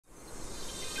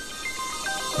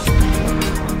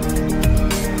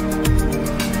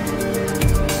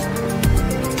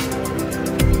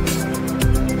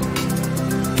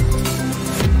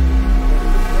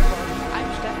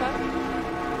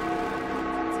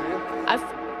I've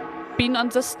been on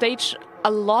the stage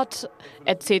a lot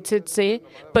at CCC,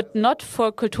 but not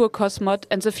for Kulturkosmos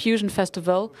and the Fusion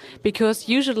Festival, because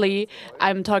usually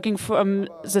I'm talking from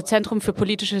the Zentrum für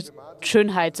politische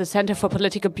Schönheit, the Center for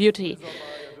Political Beauty.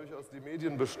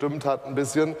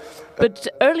 But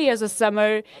earlier this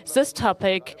summer, this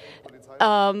topic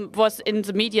was in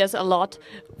the medias a lot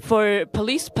for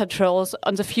police patrols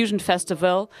on the Fusion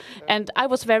Festival, and I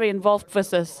was very involved with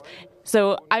this.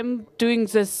 So I'm doing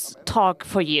this talk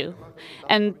for you.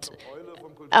 And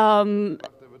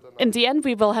in the end,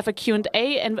 we will have a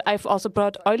Q&A, and I've also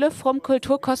brought Eule from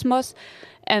Kulturkosmos,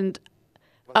 and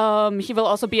he will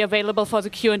also be available for the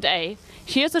Q&A.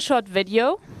 Here's a short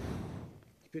video.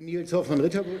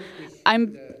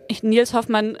 I'm Nils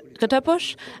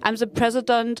Hoffmann-Ritterbusch. I'm the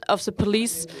president of the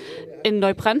police in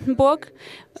Neubrandenburg.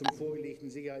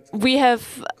 We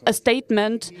have a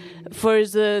statement for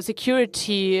the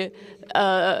security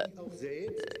at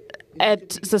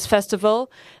this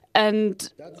festival, and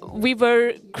we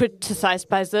were criticized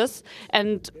by this,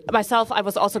 and myself, I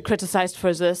was also criticized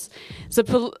for this.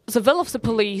 The will of the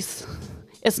police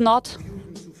is not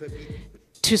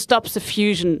to stop the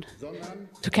fusion,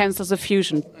 to cancel the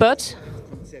fusion, but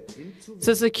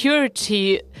the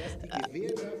security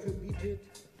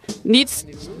needs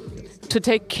to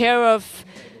take care of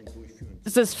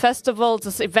this festival,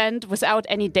 this event, without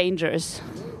any dangers.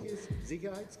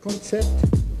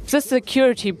 This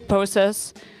security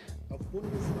process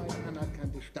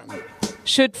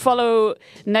should follow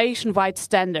nationwide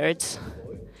standards.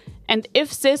 And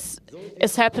if this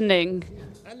is happening,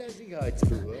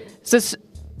 this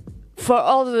for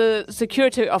all the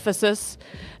security officers,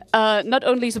 not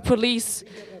only the police,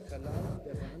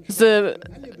 the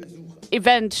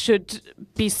event should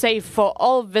be safe for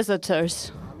all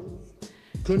visitors,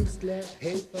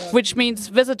 which means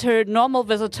normal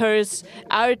visitors,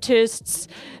 artists,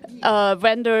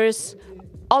 vendors,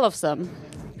 all of them.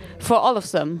 For all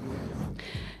of them,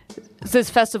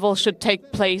 this festival should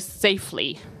take place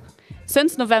safely.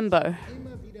 Since November,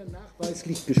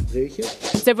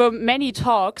 there were many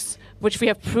talks, which we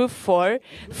have proof for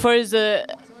the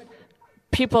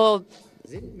people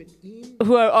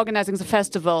who are organizing the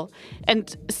festival.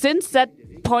 And since that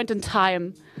point in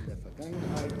time,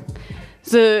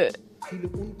 the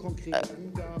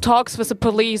talks with the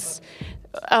police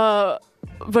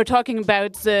were talking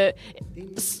about the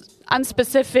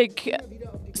unspecific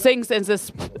things in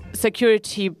this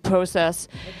security process.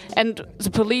 And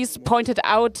the police pointed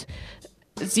out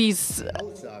these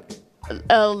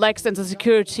lacks in the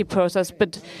security process,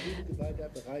 but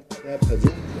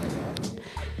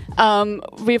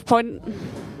we've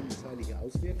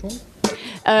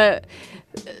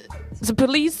the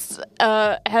police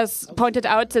has pointed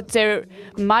out that there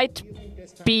might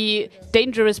be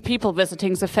dangerous people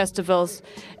visiting the festivals,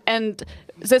 and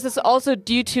this is also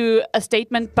due to a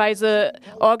statement by the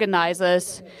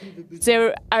organizers.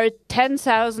 There are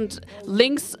 10,000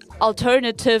 links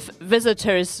alternative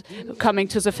visitors coming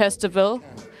to the festival,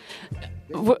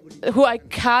 who I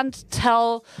can't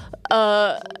tell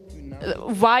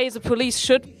why the police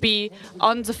should be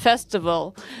on the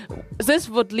festival. This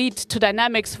would lead to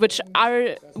dynamics which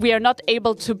we are not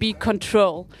able to be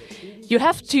control. You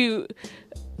have to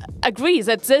agree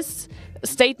that this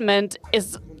statement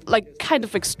is like kind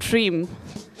of extreme.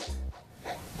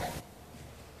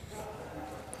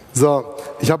 So,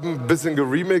 ich habe ein bisschen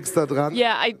geremixed da dran.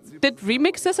 Yeah, I did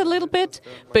remix this a little bit,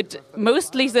 but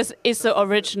mostly this is the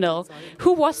original.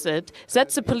 Who was it?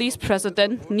 That's the police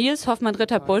president, Nils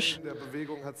Hoffmann-Ritterbusch. In der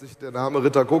Bewegung hat sich der Name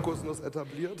Ritter Kokosnuss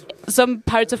etabliert. Some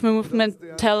parts of the movement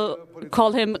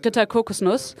call him Ritter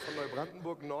Kokosnuss.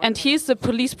 And he's the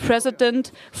police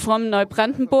president from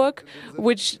Neubrandenburg,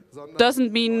 which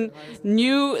doesn't mean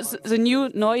new. The new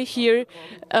neu here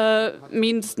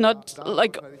means not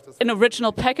like an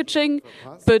original packaging,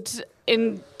 but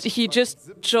he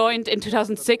just joined in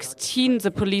 2016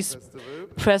 the police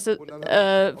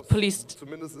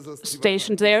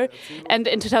station there, and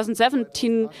in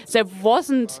 2017 there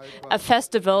wasn't a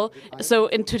festival, so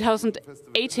in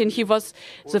 2018 he was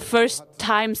the first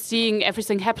time seeing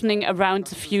everything happening around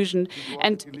the fusion,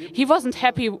 and he wasn't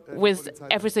happy with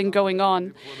everything going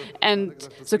on and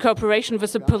the cooperation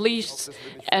with the police,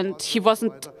 and he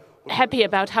wasn't happy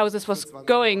about how this was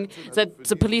going, that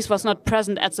the police was not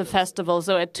present at the festival.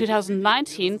 So at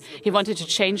 2019, he wanted to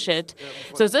change it.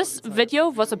 So this video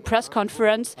was a press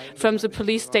conference from the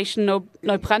police station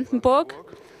Neubrandenburg.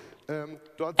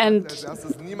 And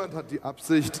niemand hat die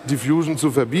Absicht, die Fusion zu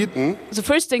verbieten. the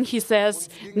first thing he says,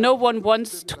 no one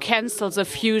wants to cancel the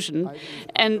fusion.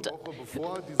 And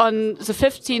on the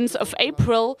 15th of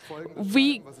April,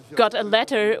 we got a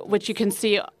letter, which you can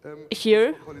see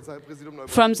here,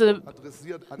 from the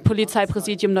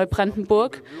Polizeipräsidium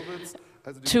Neubrandenburg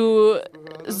to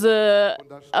the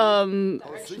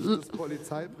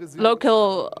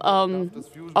local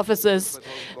offices,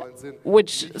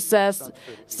 which says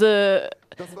the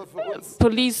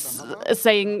police is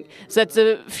saying that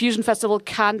the Fusion Festival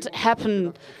can't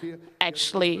happen,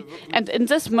 actually. And in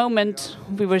this moment,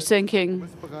 we were thinking,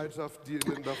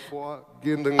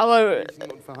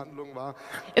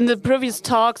 in the previous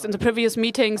talks, in the previous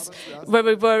meetings, where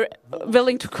we were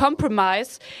willing to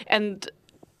compromise, and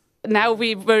now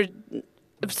we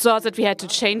saw that we had to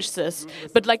change this.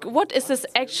 But like, what is this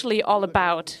actually all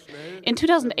about? In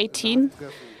 2018,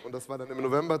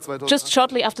 just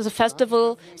shortly after the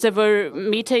festival, there were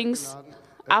meetings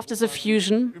after the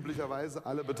fusion,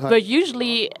 where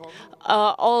usually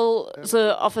all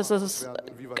the officers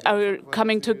are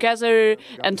coming together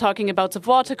and talking about the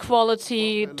water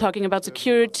quality, talking about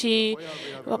security,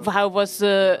 how was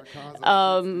the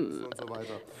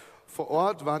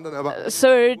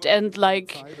third and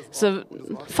like the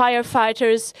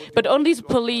firefighters, but only the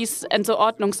police and the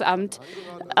Ordnungsamt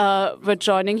were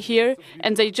joining here,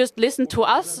 and they just listened to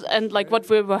us and like what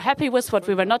we were happy with, what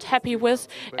we were not happy with,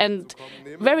 and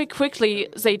very quickly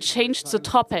they changed the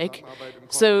topic.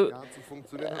 So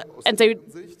and they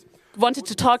wanted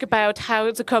to talk about how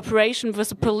the cooperation with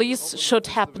the police should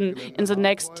happen in the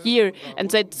next year, and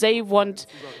that they want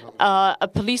a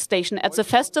police station at the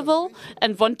festival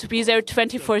and want to be there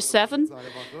 24/7.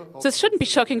 This shouldn't be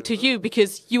shocking to you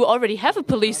because you already have a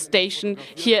police station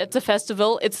here at the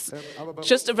festival. It's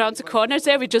just around the corner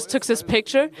there. We just took this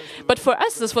picture. But for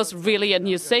us, this was really a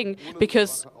new thing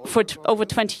because for over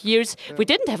 20 years, we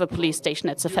didn't have a police station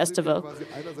at the festival.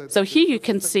 So here you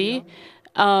can see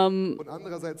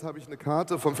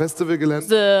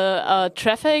the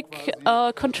traffic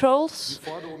controls,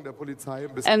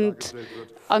 and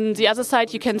on the other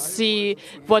side you can see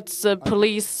what the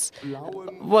police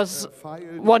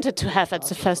wanted to have at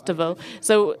the festival.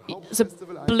 So the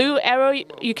blue arrow,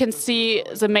 you can see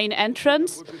the main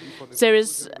entrance. There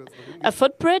is a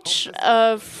footbridge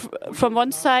from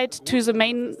one side to the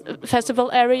main festival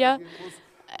area.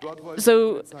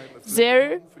 So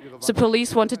there, the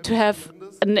police wanted to have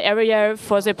an area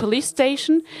for their police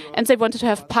station, and they wanted to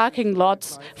have parking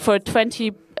lots for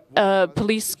 20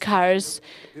 police cars,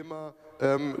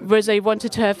 where they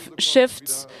wanted to have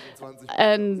shifts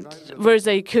and where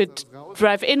they could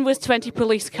drive in with 20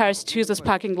 police cars to this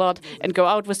parking lot and go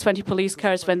out with 20 police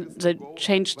cars when they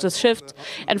changed the shift.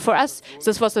 And for us,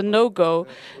 this was a no-go,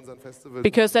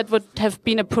 because that would have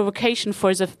been a provocation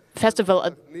for the festival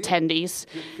attendees.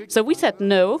 So we said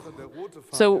no.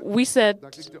 So we said,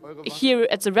 here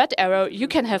at the red arrow, you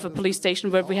can have a police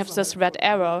station where we have this red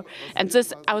arrow, and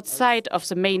this outside of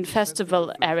the main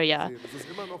festival area.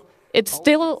 It's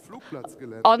still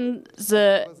on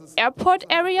the airport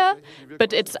area,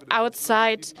 but it's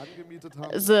outside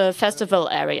the festival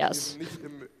areas.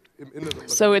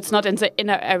 So it's not in the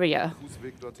inner area,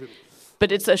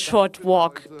 but it's a short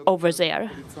walk over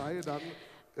there.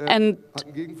 And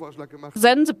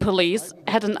then the police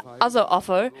had another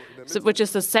offer, which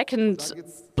is the second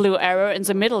blue arrow in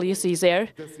the middle you see there,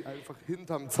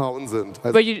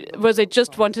 where they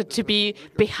just wanted to be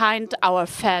behind our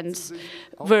fence,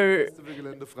 where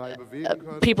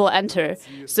people enter.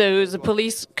 So the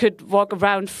police could walk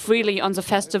around freely on the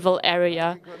festival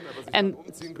area. And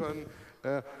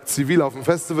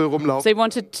they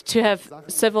wanted to have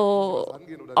civil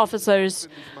officers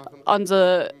on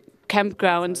the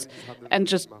campgrounds and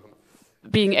just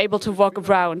being able to walk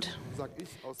around.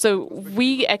 So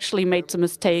we actually made the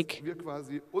mistake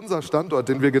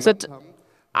that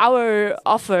our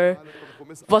offer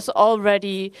was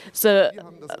already the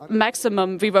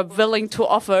maximum we were willing to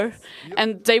offer,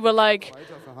 and they were like,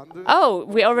 oh,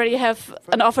 we already have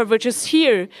an offer which is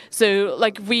here, so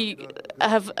like we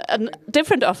have a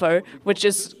different offer which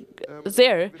is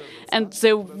there. And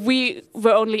so we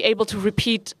were only able to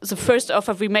repeat the first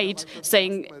offer we made,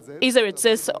 saying either it's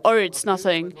this or it's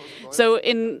nothing. So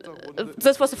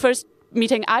this was the first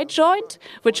meeting I joined,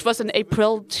 which was in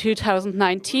April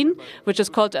 2019, which is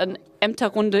called an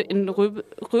Ämterrunde in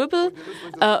Röbel.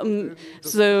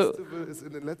 So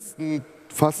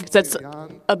that's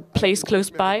a place close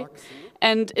by.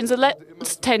 And in the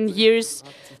last 10 years,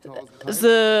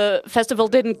 the festival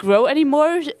didn't grow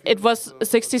anymore. It was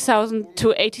 60,000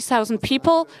 to 80,000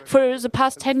 people for the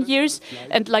past 10 years,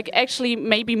 and like actually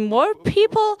maybe more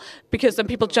people, because some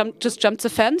people just jumped the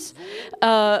fence.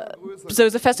 So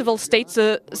the festival stayed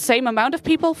the same amount of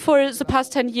people for the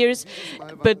past 10 years,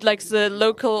 but like the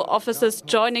local officers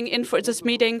joining in for this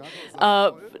meeting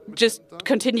just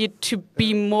continued to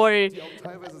be more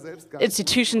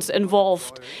institutions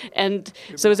involved. And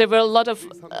so there were a lot of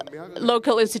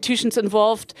local institutions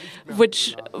involved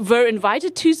which were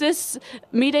invited to this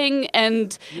meeting,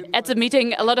 and at the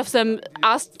meeting a lot of them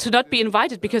asked to not be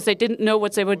invited because they didn't know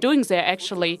what they were doing there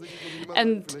actually.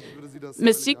 And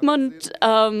Ms. Siegmund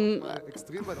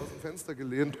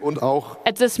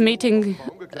at this meeting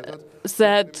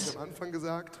said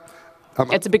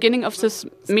at the beginning of this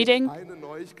meeting,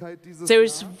 there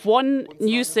is one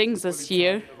new thing this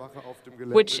year,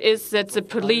 which is that the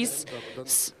police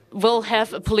will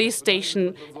have a police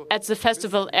station at the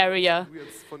festival area.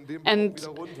 And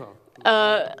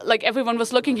like everyone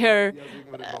was looking here,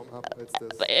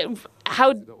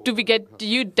 how do we get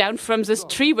you down from this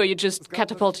tree where you just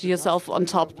catapulted yourself on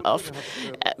top of?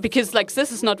 Because like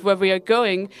this is not where we are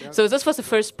going. So this was the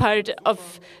first part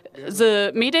of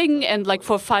the meeting, and like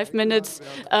for 5 minutes,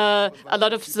 a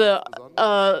lot of the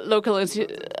local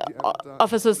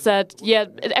officers said, "Yeah,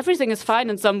 everything is fine,"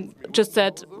 and some just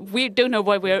said, "We don't know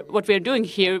what we're doing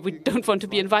here. We don't want to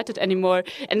be invited anymore."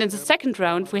 And in the second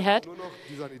round we had,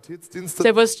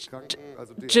 there was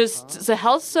just the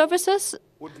health services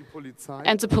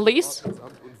and the police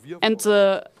and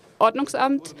the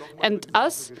Ordnungsamt and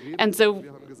us, and so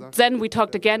then we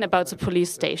talked again about the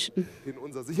police station.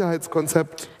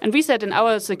 And we said in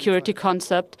our security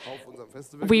concept,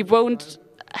 we won't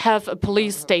have a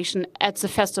police station at the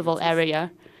festival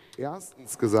area.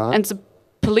 And the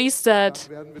police said,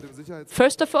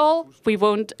 first of all, we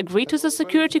won't agree to the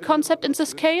security concept in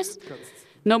this case.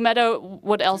 No matter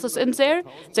what else is in there,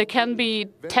 there can be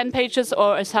 10 pages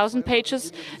or 1,000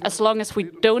 pages, as long as we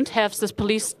don't have this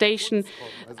police station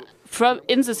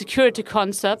in the security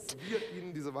concept.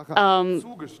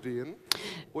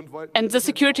 And the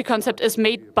security concept is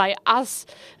made by us.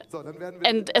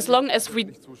 And as long as we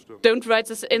don't write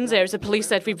this in there, the police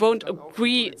said we won't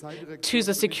agree to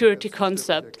the security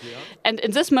concept. And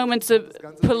in this moment, the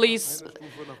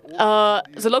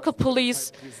local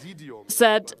police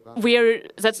said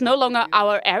that's no longer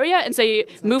our area, and they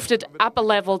moved it up a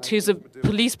level to the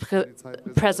police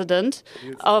president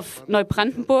of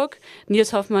Neubrandenburg,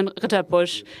 Nils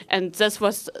Hoffmann-Ritterbusch, and this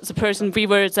was the person we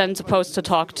were then supposed to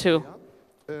talk to.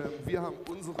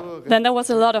 Then there was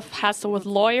a lot of hassle with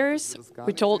lawyers.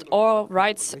 We told our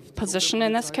rights position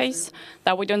in this case,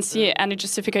 that we don't see any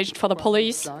justification for the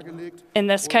police in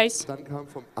this case.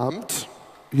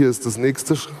 Hier ist das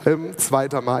nächste Schreiben,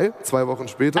 2. Mai, 2 Wochen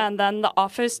später. And then the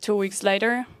office 2 weeks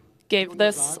later gave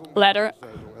this letter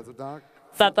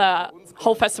that the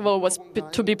whole festival was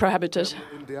to be prohibited.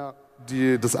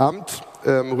 Das Amt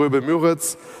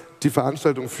Röbel-Müritz die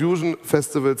Veranstaltung Fusion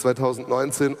Festival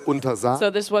 2019 untersagt.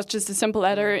 So this was just a simple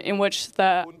letter in which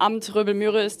the Amt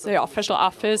Röbel-Müritz, the official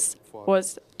office,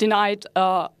 was denied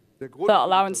the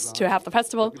allowance to have the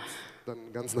festival. Dann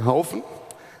einen ganzen Haufen.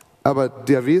 Aber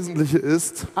der wesentliche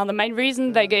ist, and the main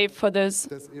reason they gave for this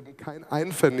dass eben kein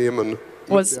Einvernehmen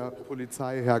mit der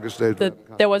Polizei hergestellt werden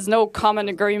kann. There was no common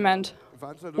agreement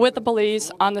with the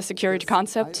police on the security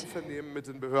concept. Einvernehmen mit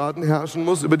den Behörden herrschen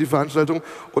muss über die Veranstaltung,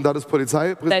 und da das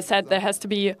Polizeipräsident They said there has to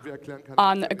be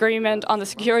an agreement on the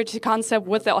security concept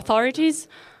with the authorities,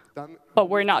 but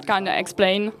we're not going to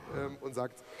explain. Und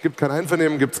sagt, gibt kein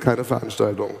Einvernehmen, gibt es keine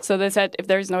Veranstaltung. So they said if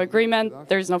there is no agreement,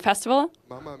 there is no festival.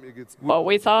 Mama, mir geht's gut. Well,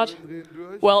 we thought,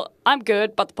 well, I'm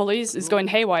good, but the police is going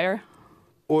haywire.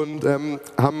 Und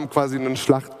haben quasi einen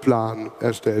Schlachtplan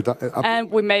erstellt. And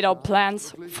we made our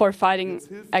plans for fighting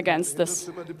against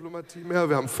this.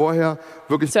 Wir haben vorher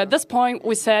wirklich So at this point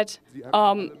we said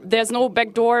there's no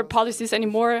backdoor policies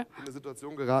anymore.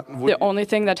 The only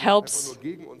thing that helps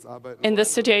in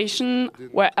this situation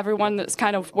where everyone is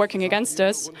kind of working against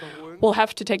us, we'll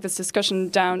have to take this discussion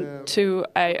down to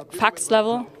a facts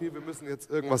level. Wir müssen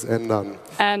jetzt irgendwas ändern.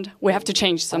 And we have to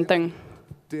change something.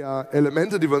 Der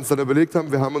Elemente, die wir uns dann überlegt haben,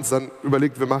 wir haben uns dann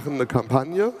überlegt, wir machen eine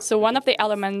Kampagne. So one of the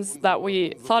elements that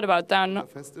we thought about then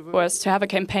was to have a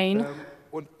campaign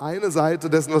Und eine Seite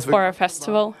dessen, was for a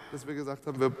festival. dass wir gesagt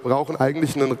haben, wir brauchen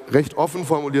eigentlich einen recht offen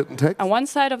formulierten Text. And one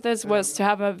side of this was to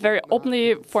have a very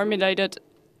openly formulated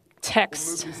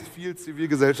text viel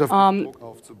zivilgesellschaftlichen Druck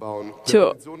aufzubauen.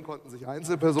 to Konnten sich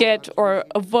Einzelpersonen get or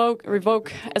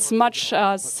revoke as much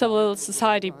civil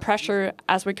society pressure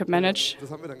as we could manage.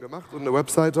 Das haben wir dann gemacht und eine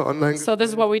Webseite online So this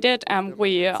is what we did, and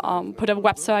we put a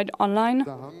website online,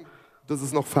 Das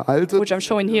ist noch veraltet, which I'm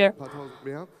showing here. ein paar tausend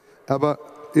mehr, aber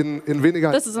in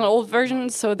weniger This is an old version,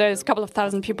 so there's a couple of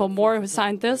thousand people more who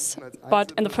signed this.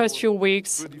 But in the first few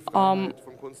weeks,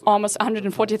 almost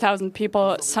 140,000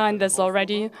 people signed this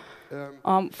already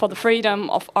for the freedom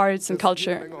of arts and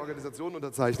culture. Organisationen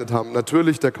unterzeichnet haben.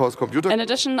 Natürlich der Chaos Computer In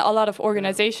addition, a lot of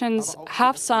organizations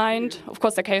have signed. Of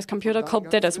course, the Chaos Computer Club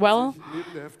did as well,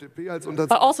 neben der FDP als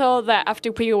but also the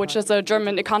FDP, which is a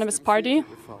German Economist Party.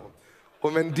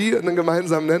 Und wenn die einen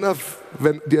gemeinsamen Nenner,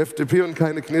 wenn die FDP und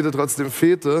keine Knete trotzdem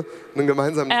Fete, einen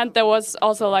gemeinsamen And there was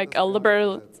also like a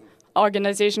liberal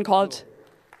organization called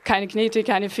Keine Knete,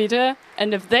 keine Fete.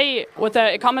 And if they, with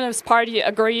the Economist Party,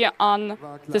 agree on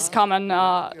this common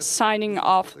signing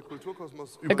of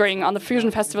agreeing on the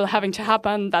Fusion Festival having to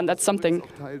happen, then that's something.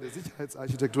 Teil der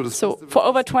Sicherheitsarchitektur des So for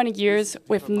over 20 years,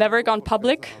 we've never gone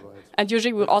public. And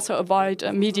usually we also avoid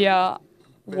media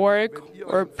work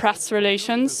or press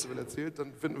relations. erzählt,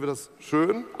 dann finden wir das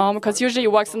schön. Because usually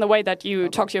it works in the way that you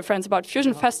talk to your friends about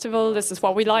Fusion Festival, this is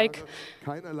what we like.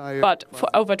 Keinerlei But for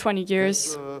over 20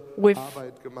 years, we've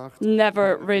Arbeit gemacht.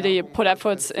 never really put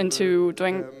efforts into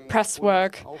doing press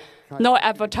work, no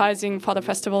advertising for the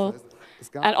festival,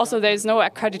 and also there's no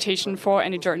accreditation for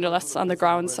any journalists on the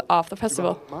grounds of the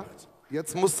festival.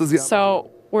 Jetzt musste sie So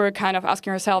we're kind of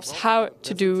asking ourselves how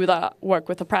to do the work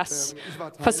with the press.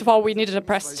 First of all, we needed a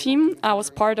press team. I was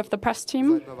part of the press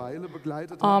team eine Weile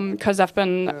begleitet. because I've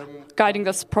been guiding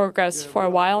this progress for a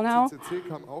while now. CCC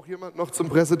kam auch jemand noch zum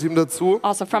Presseteam dazu.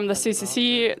 Also from the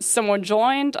CCC, someone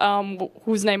joined,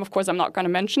 whose name, of course, I'm not going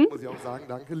to mention. Muss ich auch sagen,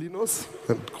 danke Linus,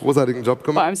 einen großartigen Job But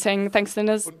gemacht. I'm saying thanks,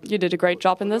 Linus. You did a great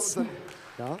job in this.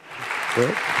 Ja.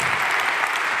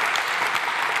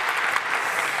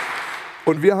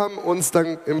 Und wir haben uns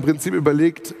dann im Prinzip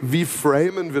überlegt, wie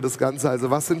framen wir das Ganze? Also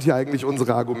was sind hier eigentlich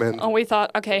unsere Argumente? And we thought,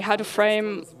 okay, how to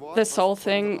frame this whole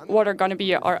thing? What are going to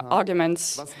be our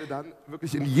arguments? Was wir dann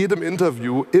wirklich in jedem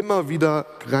Interview immer wieder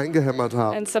reingehämmert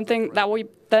haben. And something that we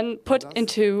then put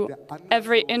into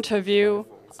every interview.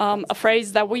 A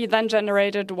phrase that we then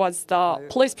generated was the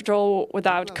police patrol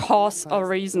without cause or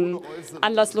reason,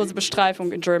 anlasslose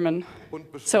Bestreifung in German.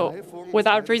 So,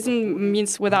 without reason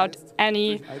means without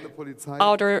any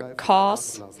outer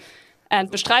cause, and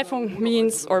Bestreifung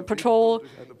means, or patrol,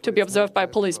 to be observed by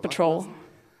police patrol.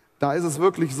 Da ist es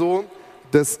wirklich so,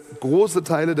 dass große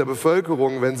Teile der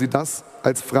Bevölkerung, wenn sie das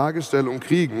als Fragestellung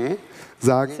kriegen,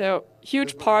 sagen, So,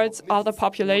 huge parts of the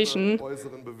population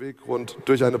äußeren Beweggrund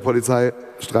durch eine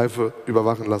Polizeistreife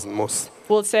überwachen lassen muss.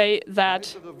 will say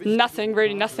that nothing,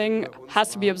 really nothing, has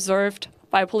to be observed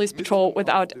by a police patrol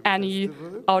without any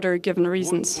outer given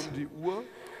reasons. Die Uhr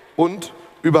und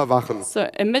überwachen. So,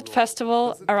 a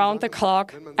mid-festival, around the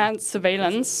clock, and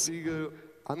surveillance. Spiegel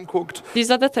anguckt,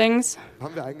 These are the things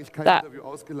haben wir eigentlich kein that, Interview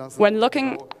ausgelassen. when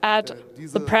looking at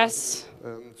the press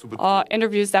zu betonen.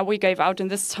 interviews that we gave out in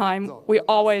this time, we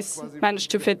always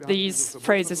managed to fit these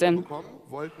phrases in.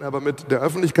 Wollten aber mit der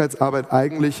Öffentlichkeitsarbeit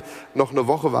eigentlich noch eine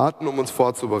Woche warten, um uns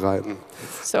vorzubereiten.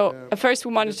 So at first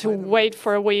we wanted to wait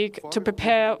for a week to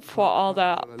prepare for all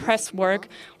the press work.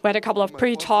 We had a couple of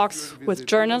pre-talks with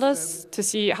journalists to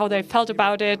see how they felt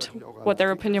about it, what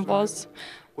their opinion was.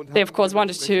 They of course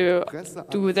wanted to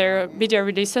do their media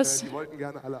releases. Die wollten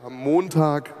gerne alle am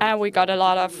Montag And we got a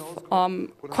lot of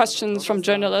questions from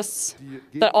journalists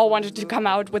that all wanted to come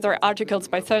out with their articles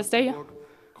by Thursday.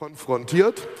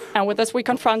 konfrontiert. And with this, we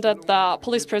confronted the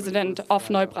Polizeipräsident of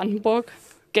Neubrandenburg,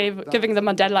 giving them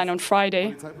a deadline on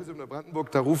Friday. Polizeipräsident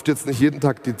Neubrandenburg, da ruft jetzt nicht jeden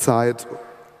Tag die Zeit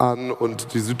an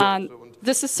und die Süddeutsche. And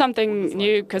this is something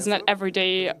new because not every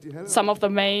day some of the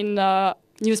main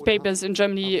newspapers in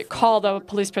Germany call the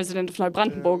Polizeipräsident of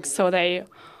Neubrandenburg, so they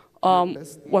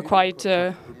were quite.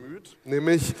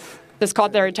 Nämlich This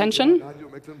caught their attention. Radio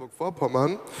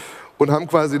Mecklenburg-Vorpommern und haben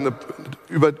quasi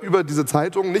über diese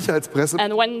Zeitung nicht als Presse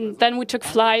And then we took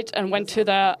flight and went to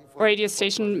the radio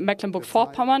station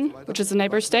Mecklenburg-Vorpommern, which is a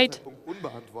neighbor state.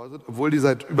 unbeantwortet, obwohl die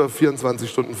seit über 24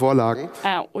 Stunden vorlagen.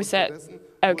 We said,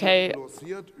 okay,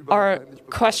 our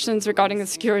questions regarding the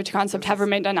security concept have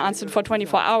remained unanswered for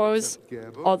 24 hours,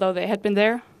 although they had been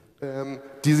there.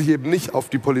 Die sich eben nicht auf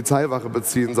die Polizeiwache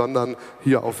beziehen, sondern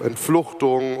hier auf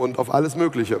Entfluchtung und auf alles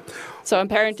Mögliche. So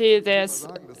apparently there's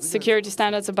security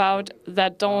standards about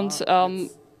that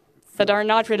that are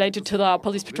not related to the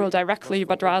police patrol directly,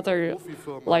 but rather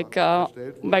like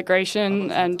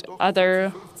migration and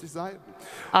other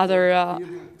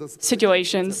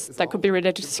situations that could be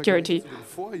related to security.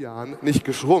 Nicht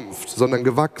geschrumpft, sondern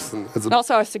gewachsen. And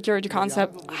also our security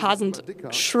concept hasn't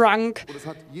shrunk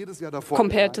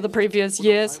compared to the previous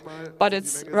years, but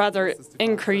it's rather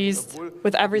increased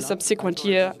with every subsequent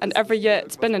year. And every year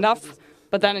it's been enough,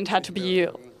 but then it had to be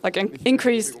like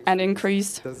increased and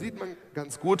increased.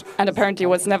 And apparently it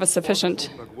was never sufficient.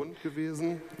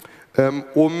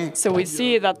 So we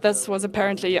see that this was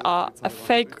apparently a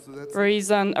fake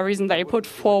reason, a reason they put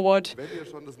forward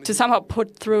to somehow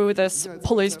put through this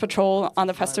police patrol on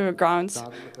the festival grounds.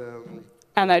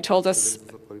 And they told us,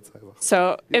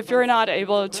 so if you're not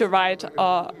able to write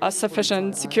a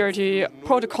sufficient security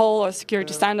protocol or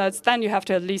security standards, then you have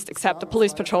to at least accept the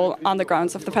police patrol on the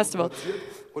grounds of the festival.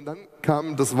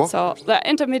 So the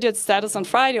intermediate status on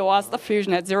Friday was the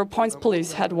Fusion had 0 points,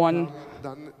 police had 1.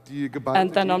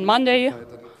 And then on Monday,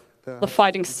 the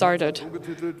fighting started.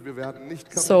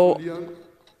 So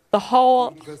the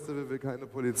whole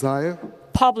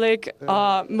public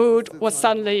mood was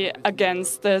suddenly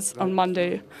against this on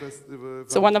Monday.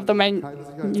 So one of the main,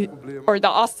 or the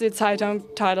Ostsee-Zeitung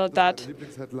titled that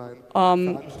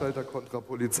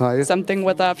something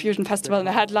with a Fusion Festival in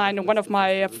the headline. And one of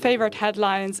my favorite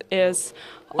headlines is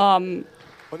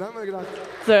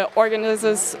the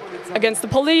organizers against the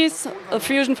police. The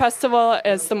Fusion Festival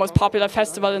is the most popular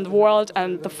festival in the world,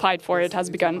 and the fight for it has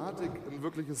begun.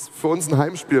 So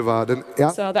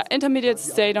the intermediate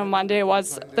state on Monday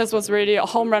was really a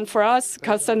home run for us,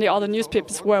 because suddenly all the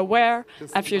newspapers were aware,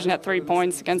 and Fusion had 3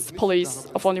 points against the police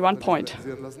of only 1 point.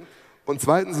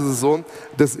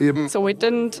 So we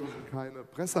didn't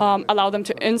allow them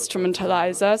to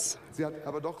instrumentalize us. Sie hat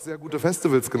aber doch sehr gute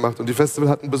Festivals gemacht und die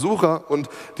Festivals hatten Besucher und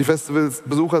die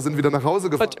Festivalsbesucher sind wieder nach Hause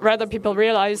gefahren. But rather people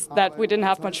realized that we didn't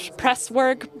have much press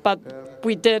work, but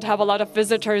we did have a lot of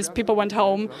visitors. People went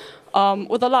home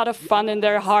with a lot of fun in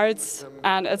their hearts,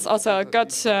 and it's also a good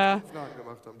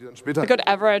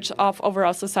average of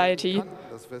overall society.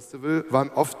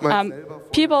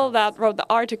 People that wrote the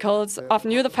articles often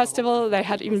knew the festival. They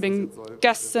had even been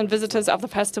guests and visitors of the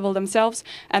festival themselves,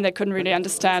 and they couldn't really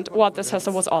understand what this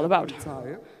festival was all about.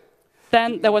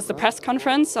 Then there was the press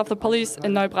conference of the police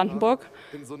in Neubrandenburg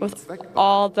with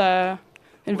all the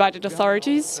invited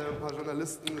authorities.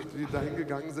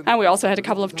 And we also had a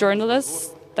couple of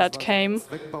journalists that came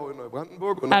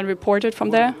and reported from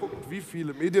there. Wie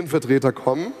viele Medienvertreter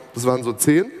kommen? Das waren so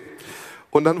 10.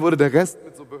 Und dann wurde der Rest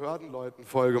mit so Behördenleuten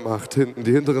vollgemacht, hinten,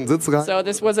 die hinteren Sitzreihen. So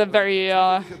this was a very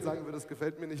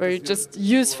just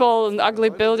useful and ugly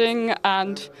building,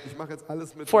 and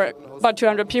for about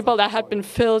 200 people that had been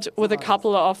filled with a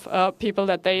couple of people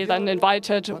that they then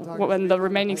invited when the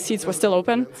remaining seats were still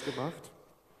open.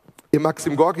 Im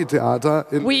Maxim Gorki Theater.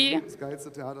 We,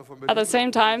 at the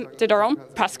same time, did our own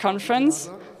press conference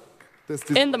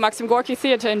in the Maxim Gorki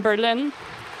Theater in Berlin.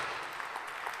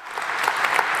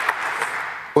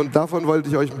 Und davon wollte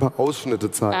ich euch ein paar Ausschnitte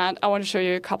zeigen. And I want to show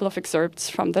you a couple of excerpts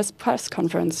from this press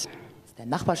conference. Der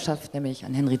Nachbarschaft, nämlich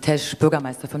an Henry Tesch,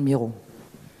 Bürgermeister von Miro.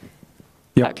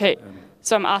 Ja. Okay,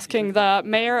 so I'm asking the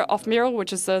mayor of Miro,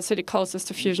 which is the city closest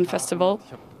to Fusion Festival.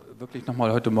 Ich habe wirklich noch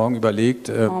mal heute Morgen überlegt,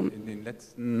 in den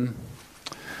letzten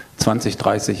 20,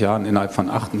 30 Jahren innerhalb von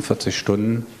 48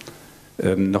 Stunden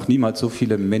noch niemals so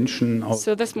viele Menschen aus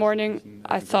So this morning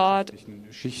I thought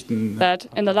that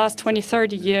in the last 20,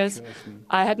 30 years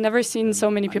I had never seen so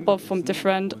many people from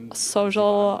different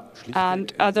social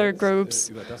and other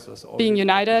groups being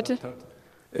united,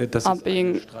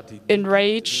 being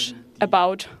enraged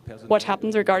about what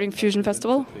happened regarding Fusion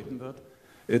Festival.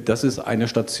 Dass es eine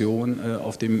Station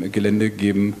auf dem Gelände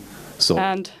geben soll.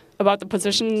 And about the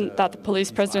position that the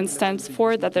police president stands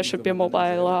for, that there should be a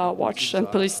mobile watch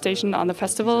and police station on the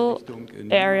festival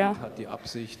area. Hat die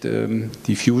Absicht,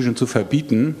 die Fusion zu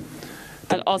verbieten.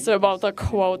 And also about the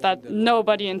quote that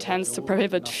nobody intends to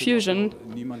prohibit fusion.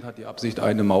 Niemand hat die Absicht,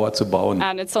 eine Mauer zu bauen.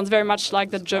 And it sounds very much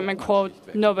like the German quote,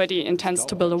 nobody intends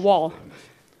to build a wall.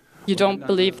 You don't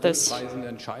believe this.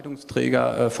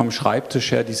 Entscheidungsträger vom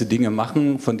Schreibtisch her diese Dinge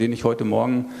machen, von denen ich heute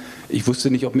Morgen, ich wusste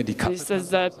nicht, ob mir die Katze aus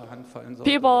der Hand fallen soll.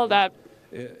 People that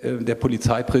der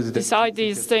Polizeipräsident decide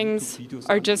these things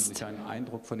are just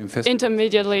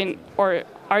intermediately or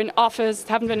are in office,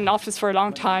 haven't been in office for a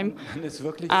long time.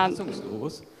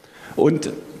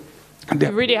 And we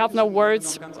really have no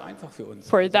words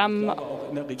for them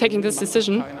taking this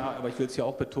decision. Aber ich will es ja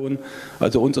auch betonen,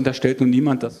 also uns unterstellt nun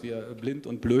niemand, dass wir blind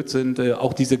und blöd sind.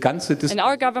 Auch diese ganze In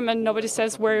our government, nobody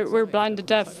says we're blind and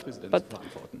deaf, but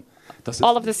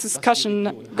All of this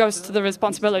discussion goes to the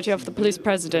responsibility of the police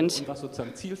president. Was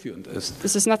sozusagen zielführend ist.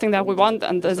 This is nothing that we want,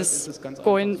 and this is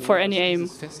going for any aim.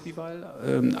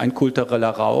 Festival, ein kultureller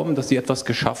Raum, dass Sie etwas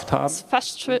geschafft haben.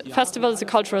 Festival is a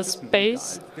cultural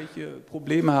space. Welche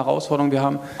Probleme, Herausforderungen wir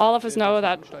haben. All of us know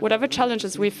that whatever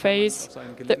challenges we face,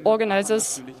 the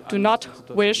organizers do not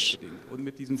wish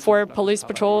for police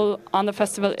patrol on the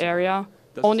festival area,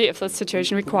 only if the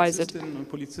situation requires it. Polizistinnen und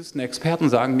Polizisten, Experten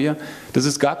sagen mir, das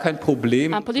ist gar kein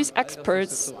Problem. And police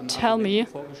experts tell me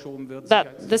that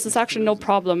this is actually no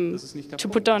problem to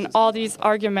put down all these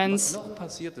arguments,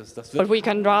 but we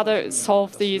can rather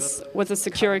solve these with the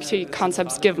security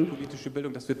concepts given. Politische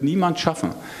Bildung, das wird niemand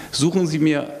schaffen. Suchen Sie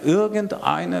mir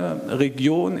irgendeine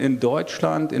Region in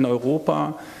Deutschland, in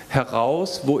Europa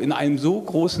heraus, wo in einem so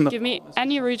großen Give me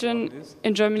any region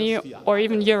in Germany or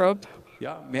even Europe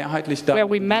where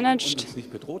we managed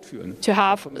to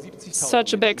have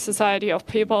such a big society of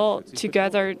people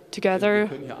together,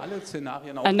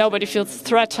 and nobody feels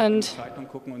threatened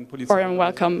or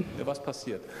unwelcome.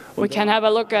 We can have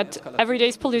a look at every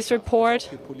day's police report,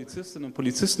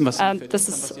 and this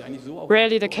is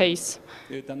rarely the case.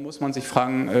 Dann muss man sich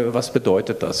fragen, was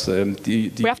bedeutet das? We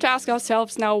have to ask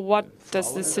ourselves now, what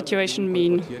does this situation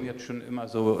mean? Jetzt schon immer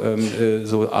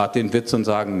so Art den Witz und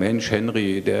sagen, Mensch,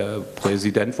 Henry, der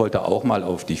Präsident wollte auch mal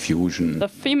auf die Fusion. The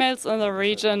females in the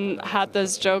region had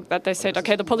this joke that they said,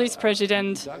 okay, the police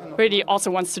president really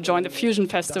also wants to join the Fusion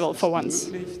Festival for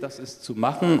once. Das ist zu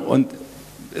machen und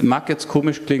mag jetzt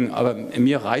komisch klingen, aber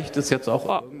mir reicht es jetzt auch.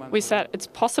 Well, we said it's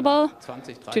possible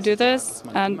to do this,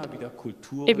 and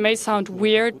it may sound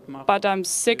weird, but I'm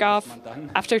sick of,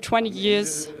 after 20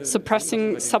 years,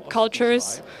 suppressing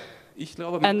subcultures,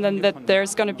 and then that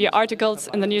there's going to be articles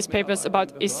in the newspapers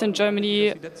about Eastern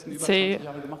Germany, say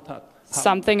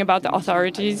something about the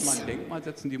authorities. In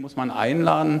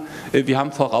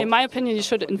my opinion, you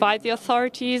should invite the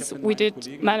authorities. We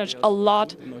did manage a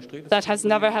lot that has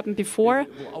never happened before,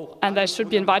 and they should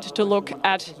be invited to look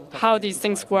at how these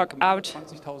things work out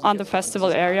on the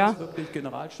festival area.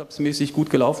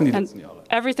 And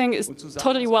everything is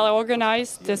totally well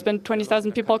organized. There's been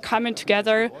 20,000 people coming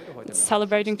together,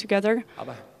 celebrating together.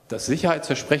 Das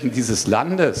Sicherheitsversprechen dieses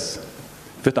Landes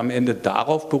wird am Ende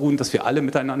darauf beruhen, dass wir alle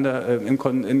miteinander in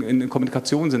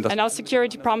Kommunikation sind. And our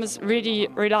security promise really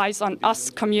relies on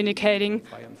us communicating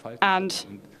and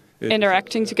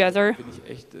interacting together. Bin ich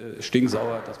echt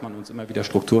stinksauer, dass man uns immer wieder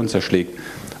Strukturen zerschlägt.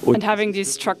 And having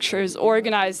these structures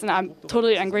organized, and I'm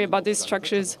totally angry about these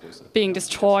structures being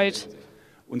destroyed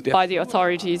by the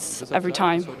authorities every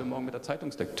time. Heute Morgen mit der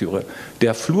Zeitungslektüre.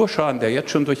 Der Flurschaden, der jetzt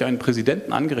schon durch einen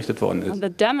Präsidenten angerichtet worden ist. And the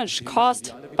damage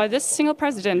caused by this single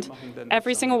president,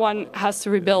 every single one has to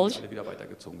rebuild Wieder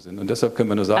weitergezogen sind. Und deshalb können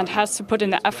wir nur sagen, and has to put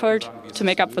in the effort to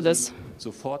make up for this.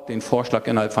 sofort den Vorschlag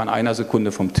innerhalb von einer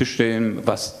Sekunde vom Tisch stellen,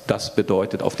 was das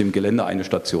bedeutet, auf dem Gelände eine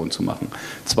Station zu machen.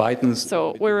 Zweitens,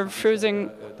 So we're refusing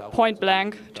point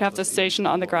blank to have the station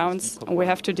on the grounds, and we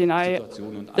have to deny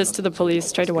this to the police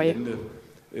straight away.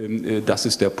 das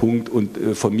ist der Punkt und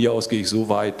von mir aus gehe ich so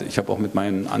weit, ich habe auch mit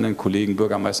meinen anderen Kollegen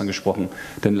Bürgermeistern gesprochen,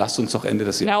 dann lasst uns doch Ende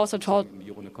des And I also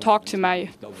talk to my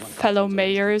fellow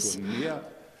mayors.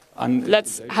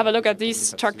 Let's have a look at these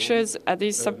structures, at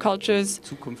these subcultures,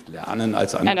 Zukunft lernen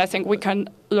als and I think we can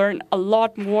learn a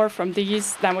lot more from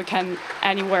these than we can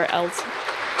anywhere else.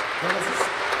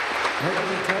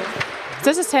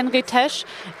 This is Henry Tesch,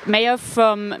 mayor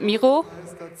from Miro.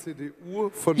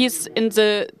 He's in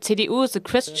the CDU, the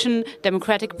Christian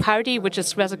Democratic Party, which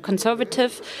is rather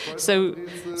conservative, so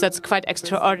that's quite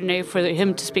extraordinary for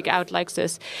him to speak out like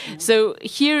this. So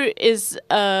here is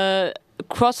a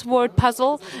crossword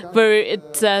puzzle where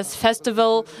it says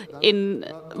festival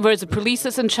where the police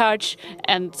is in charge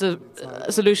and the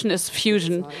solution is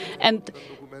fusion. And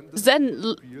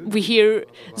then we hear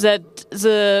that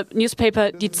the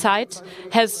newspaper Die Zeit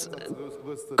has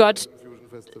got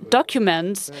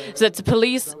documents that the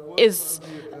police is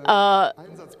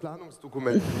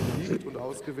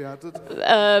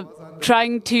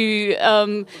trying to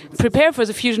prepare for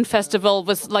the Fusion Festival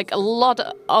with like a lot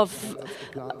of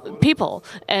people,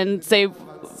 and they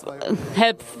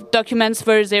have documents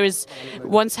where there is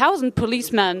 1,000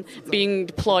 policemen being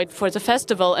deployed for the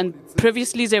festival, and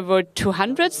previously there were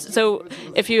 200. So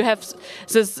if you have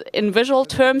this in visual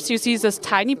terms, you see this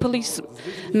tiny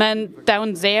policeman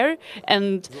down there,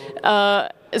 and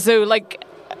so like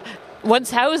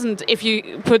 1,000, if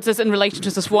you put this in relation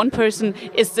to this one person,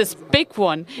 is this big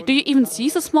one. Do you even see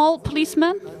the small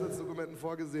policeman?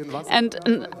 And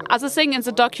another thing in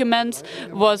the document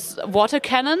was water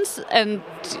cannons, and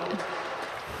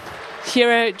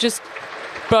here I just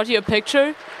brought you a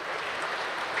picture.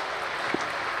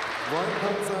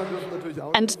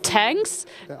 and tanks,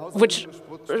 which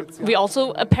we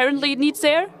also apparently need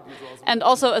there, and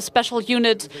also a special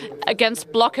unit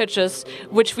against blockages,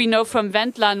 which we know from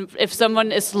Wendland if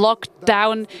someone is locked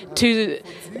down to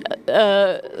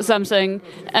something.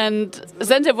 And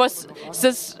then there was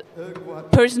this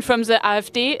person from the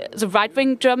AfD, the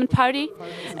right-wing German party,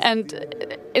 and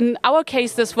in our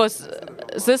case this was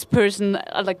this person,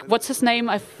 like, what's his name?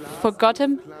 I forgot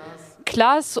him.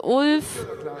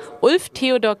 Ulf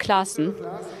Theodor Klaassen.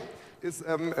 Ist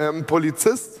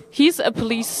Polizist. He's a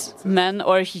policeman,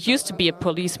 or he used to be a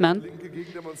policeman,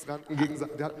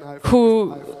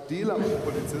 who he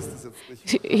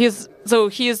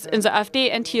is in the AfD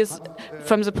and he is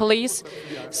from the police.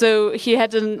 So he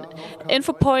had an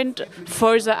info point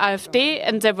for the AfD,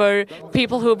 and there were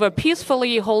people who were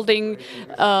peacefully holding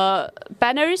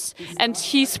banners, and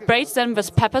he sprayed them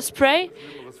with pepper spray,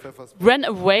 ran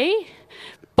away,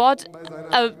 bought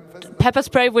a pepper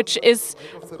spray which is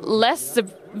less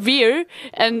severe,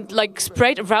 and like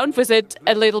sprayed around with it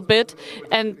a little bit,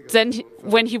 and then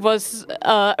when he was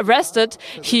arrested,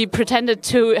 he pretended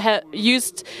to have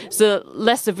used the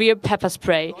less severe pepper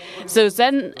spray. So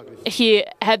then he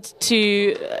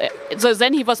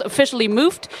was officially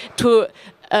moved to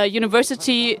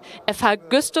university, FH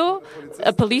Güstrow,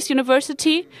 a police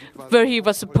university, where he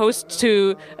was supposed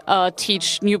to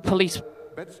teach new police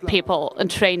people in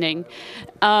training.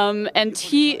 And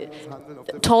he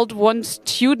told one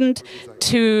student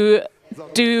to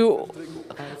do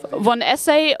one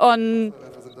essay on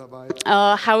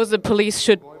how the police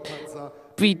should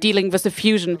be dealing with the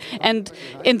fusion. And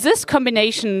in this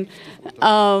combination,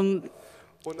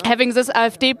 having this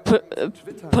AfD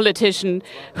politician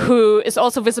who is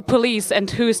also with the police and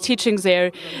who is teaching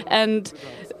there, and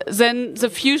then the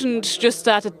fusion just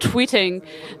started tweeting.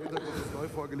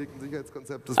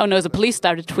 Oh no, the police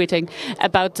started tweeting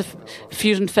about the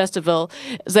Fusion Festival,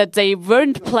 that they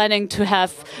weren't planning to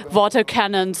have water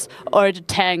cannons or the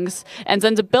tanks. And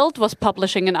then the Bild was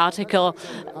publishing an article,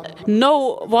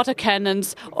 no water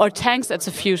cannons or tanks at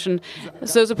the Fusion.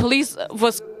 So the police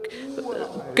was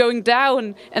going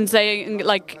down and saying,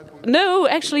 like, no,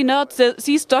 actually not.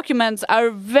 These documents are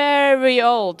very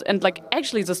old. And like,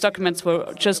 actually, these documents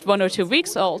were just 1 or 2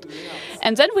 weeks old.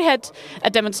 And then we had a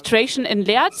demonstration in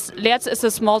Leerz. Leerz is a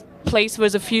small place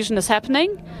where the fusion is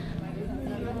happening.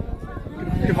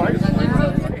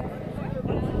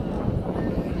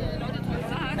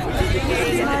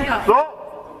 So.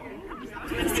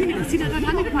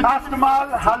 Erst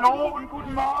einmal Hallo und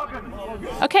guten Morgen.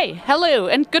 Okay, hello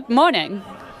and good morning.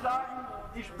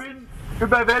 Ich bin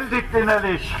überwältigt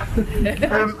innerlich.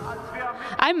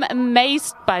 I'm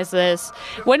amazed by this.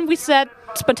 When we said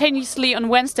spontaneously on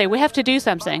Wednesday, we have to do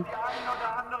something.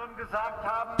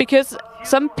 Because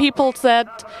some people said,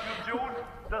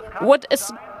 what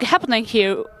is happening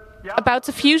here about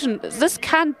the fusion? This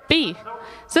can't be.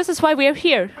 This is why we are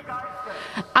here.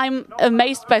 I'm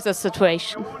amazed by the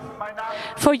situation.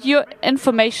 For your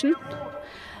information,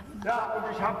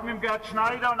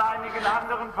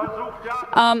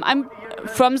 I'm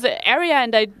from the area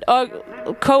and I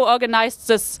co-organized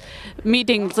this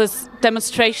meeting, this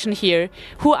demonstration here.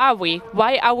 Who are we?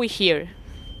 Why are we here?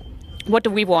 What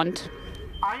do we want?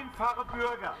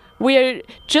 We are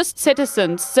just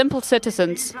citizens, simple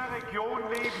citizens.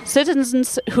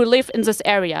 Citizens who live in this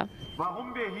area.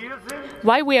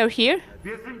 Why we are here?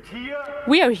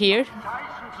 We are here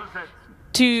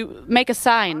to make a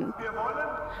sign.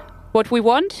 What we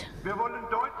want?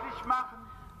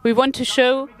 We want to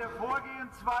show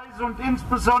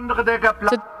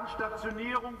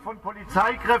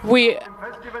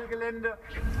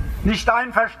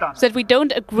that we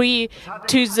don't agree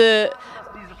to the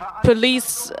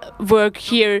police work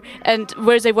here and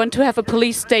where they want to have a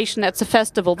police station at the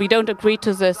festival. We don't agree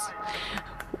to this.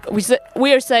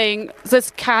 We are saying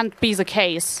this can't be the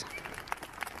case.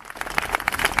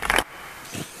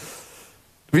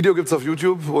 Video gibt's auf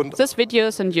YouTube und this video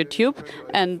is on YouTube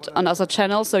and on other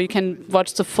channels, so you can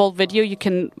watch the full video. You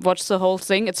can watch the whole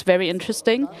thing. It's very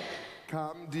interesting. Kam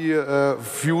die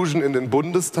Fusion in den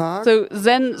Bundestag. So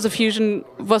then the fusion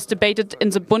was debated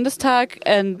in the Bundestag,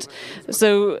 and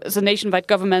so the nationwide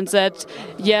government said,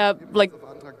 yeah, like,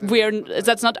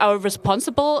 that's not our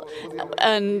responsible,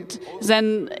 and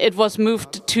then it was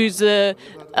moved to the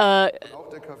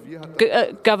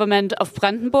government of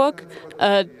Brandenburg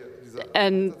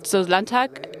and the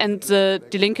Landtag, and the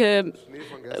Die Linke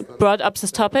brought up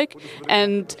this topic,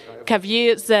 and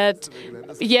Cavier said,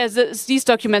 yeah, these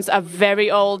documents are very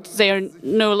old, they are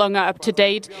no longer up to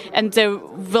date, and there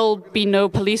will be no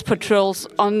police patrols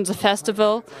on the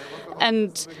festival.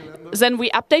 And then we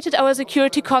updated our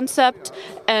security concept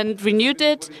and renewed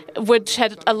it, which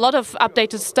had a lot of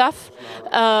updated stuff,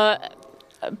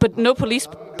 but no police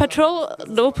patrol,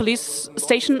 no police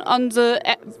station on the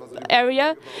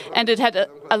area, and it had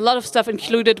a lot of stuff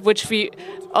included which we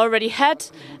already had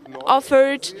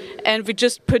offered, and we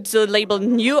just put the label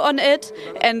new on it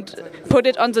and put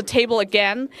it on the table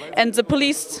again, and the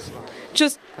police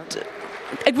just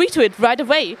agreed to it right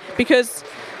away because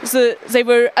they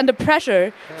were under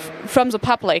pressure from the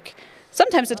public.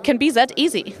 Sometimes it can be that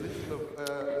easy.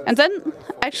 And then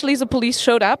actually the police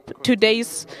showed up 2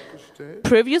 days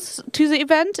previous to the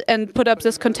event and put up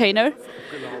this container,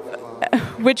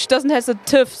 which doesn't have the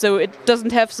TÜV, so it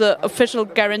doesn't have the official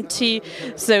guarantee,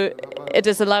 so it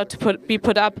is allowed to be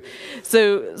put up.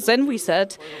 So then we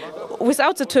said,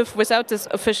 without the TÜV, without this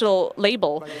official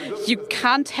label, you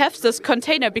can't have this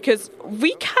container because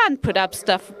we can't put up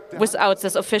stuff without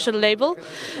this official label.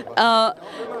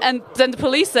 And then the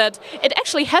police said, it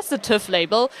actually has the TÜV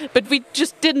label, but we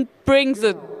just didn't bring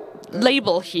the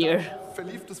label here.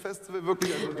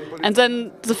 And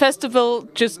then the festival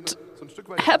just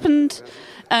happened,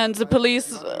 and the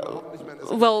police,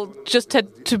 just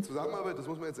had to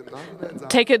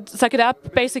suck it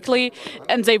up, basically,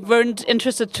 and they weren't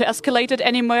interested to escalate it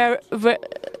anymore.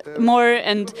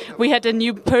 And we had a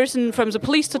new person from the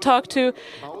police to talk to,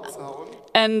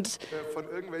 and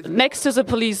next to the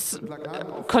police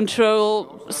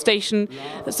control station,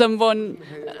 someone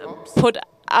put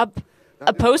up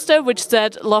a poster which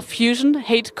said "Love Fusion,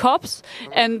 Hate Cops,"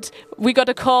 and we got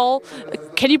a call,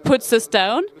 "Can you put this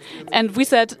down?" And we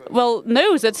said, well,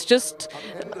 no, that's just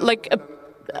like a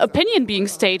opinion being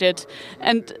stated.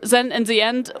 And then in the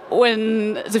end,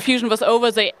 when the fusion was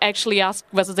over, they actually asked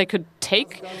whether they could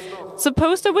take the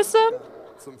poster with them.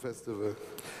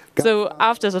 So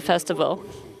after the festival.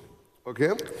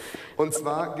 Okay. Und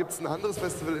zwar gibt es ein anderes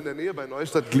Festival in der Nähe bei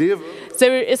Neustadt-Glewe.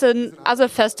 There is another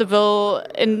festival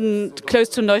close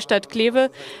to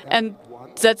Neustadt-Glewe, and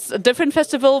that's a different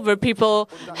festival where people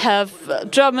have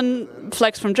German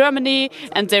flags from Germany,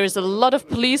 and there is a lot of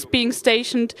police being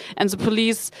stationed, and the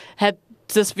police had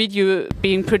this video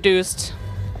being produced.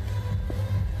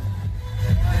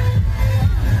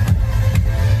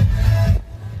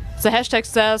 The hashtag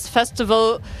says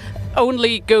festival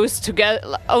only works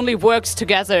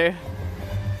together.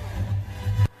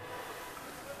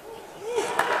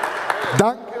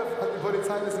 Danke an die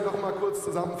Polizei, dass Sie noch mal kurz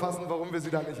zusammenfassen, warum wir Sie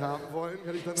da nicht haben wollen.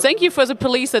 Thank you for the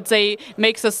police that they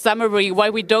make the summary why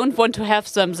we don't want to have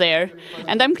them there.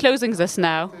 And I'm closing this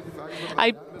now.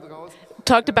 I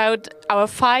talked about our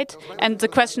fight, and the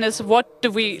question is, what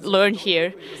do we learn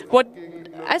here? What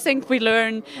I think we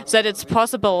learn that it's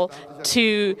possible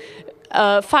to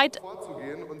fight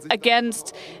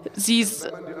against these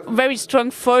very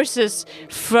strong forces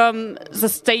from the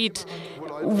state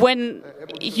when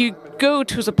you go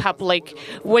to the public,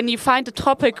 when you find a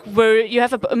topic where you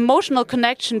have an emotional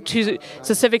connection to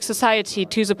the civic society,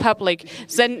 to the public,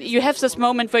 then you have this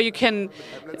moment where you can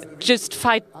just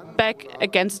fight back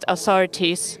against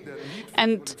authorities.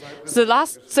 And the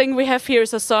last thing we have here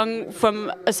is a song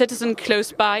from a citizen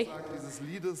close by.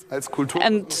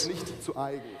 And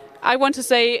I want to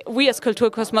say, we as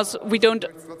Kulturkosmos, we don't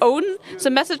own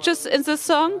the messages in this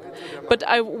song, but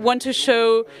I want to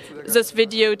show this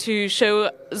video to show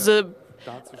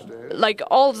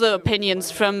all the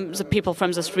opinions from the people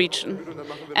from this region.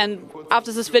 And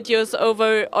after this video is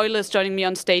over, Eule is joining me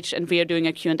on stage, and we are doing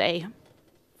a Q&A.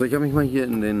 So, ich habe mich mal hier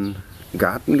in den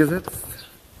Garten gesetzt.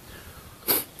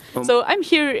 So I'm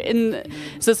here in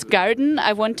this garden.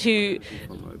 I want to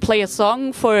play a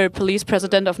song for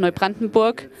Policeipräsident of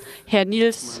Neubrandenburg, Herr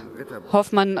Nils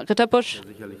Hoffmann-Ritterbusch,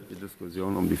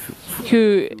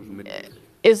 who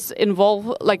is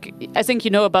involved, I think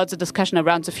you know about the discussion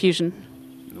around the fusion.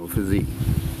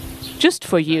 Just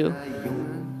for you.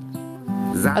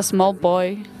 A small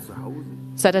boy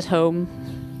sat at home.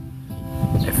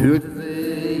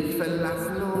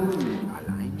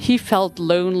 He felt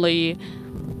lonely.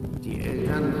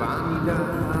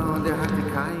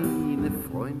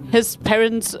 His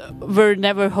parents were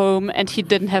never home and he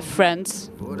didn't have friends.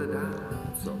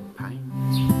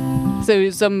 So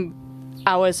some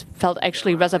hours felt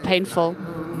actually rather painful.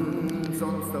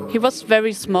 He was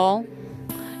very small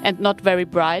and not very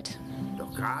bright.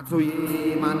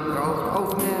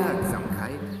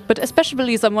 But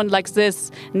especially someone like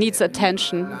this needs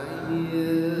attention.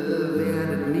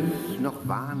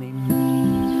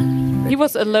 He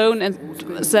was alone and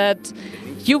said,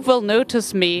 "You will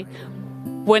notice me.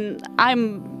 When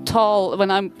I'm tall,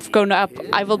 when I'm grown up,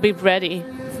 I will be ready."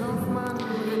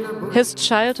 His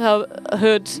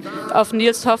childhood of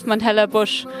Nils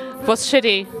Hoffmann-Ritterbusch was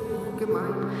shitty.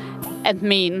 and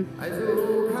mean.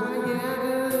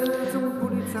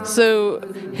 So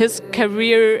his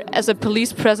career as a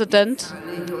police president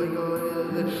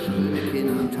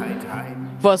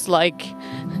was like,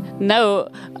 no,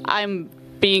 I'm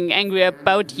being angry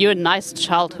about your nice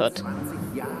childhood.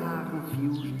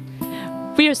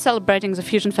 We are celebrating the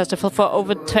Fusion Festival for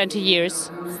over 20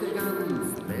 years.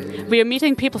 We are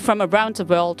meeting people from around the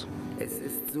world.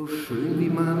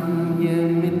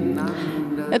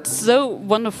 It's so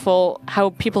wonderful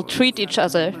how people treat each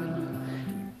other.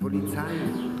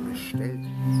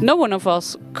 No one of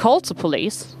us calls the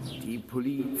police.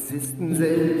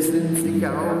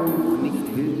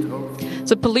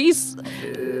 The police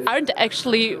aren't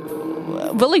actually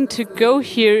willing to go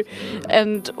here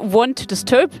and want to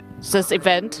disturb this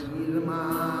event.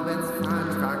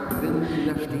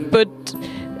 But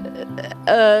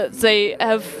they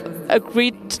have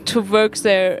agreed to work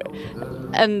there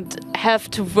and have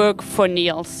to work for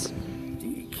Nils.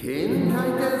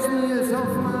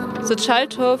 The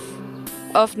childhood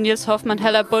of Nils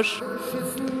Hoffmann-Ritterbusch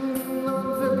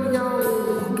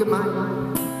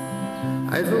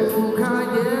Also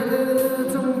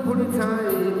Karriere zum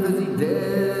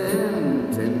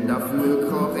Polizeipräsidenten, dafür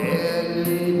kroch in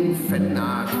den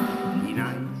Fennarsch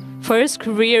hinein. For his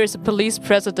career as a police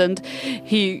president,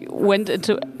 he went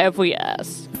into every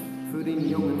ass. Für den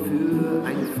Jungen für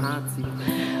ein Fazit.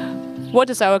 What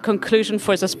is our conclusion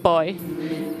for this boy?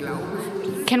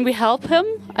 Can we help him?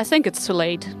 I think it's too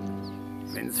late.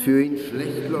 Wenn's für ihn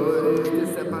schlecht läuft,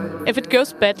 ist bald If it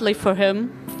goes badly for him,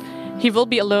 he will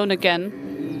be alone again.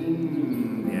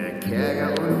 der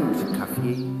Kerker und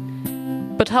Kaffee.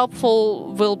 But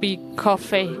helpful will be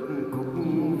coffee.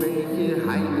 Gucken, welche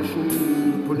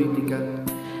heimischen Politiker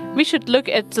We should look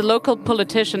at the local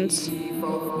politicians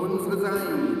auf unsere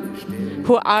Seite stellen.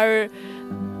 who are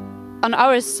on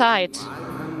our side.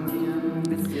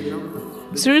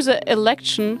 Through the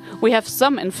election, we have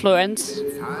some influence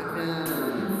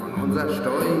Von unser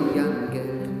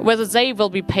Steuergeld. whether they will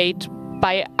be paid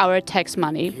by our tax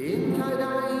money.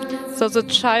 So the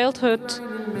childhood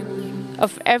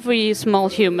of every small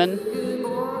human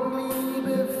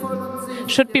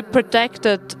should be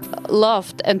protected,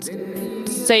 loved, and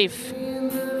safe.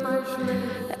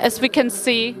 As we can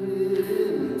see,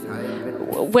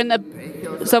 when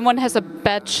someone has a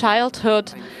bad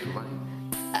childhood,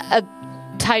 a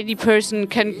tiny person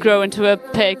can grow into a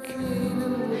pig.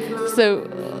 So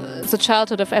the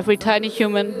childhood of every tiny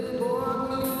human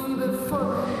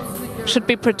should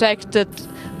be protected,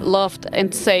 loved,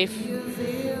 and safe.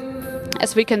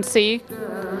 As we can see,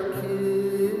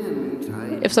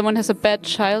 if someone has a bad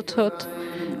childhood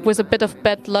with a bit of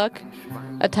bad luck,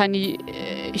 a tiny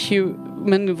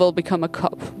human will become a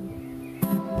cop.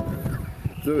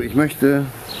 So, ich möchte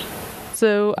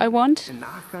So I want im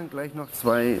Nachgang gleich noch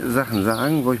zwei Sachen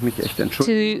sagen, wo ich mich echt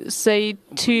entschuldige. to say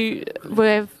we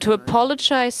have to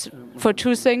apologize for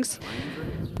two things.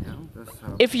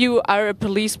 If you are a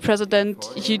police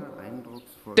president, you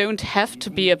don't have to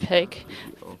be a pig.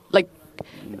 Like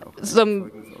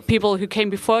some people who came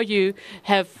before you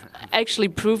have actually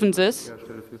proven this,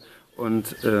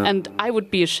 Und and I would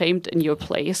be ashamed in your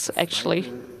place, actually.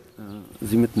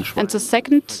 Sie mit dem And the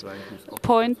second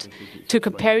point, to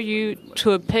compare you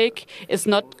to a pig is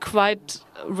not quite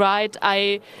right.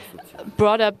 I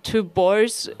brought up two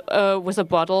boys with a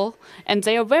bottle, and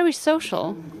they are very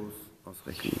social.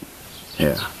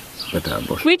 Herr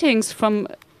Ritterbusch. Greetings from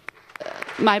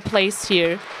my place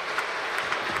here.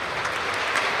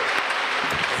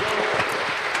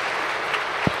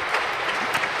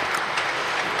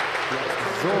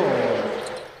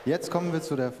 Jetzt kommen wir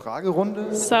zu der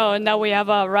Fragerunde. So now we have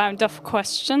a round of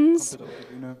questions.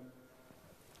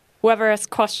 Whoever has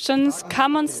questions,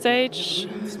 come on stage.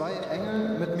 Zwei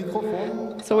Engel mit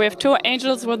Mikrofon. So we have two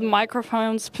angels with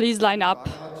microphones. Please line up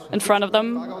in front of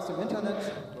them. Frage aus dem Internet.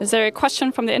 Is there a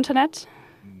question from the internet?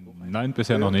 Nein,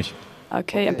 bisher noch nicht.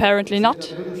 Okay, apparently not.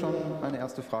 Da drüben schon eine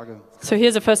erste Frage. So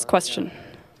here's the first question.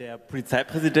 Der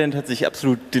Polizeipräsident hat sich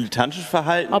absolut dilettantisch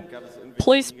verhalten. Our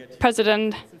police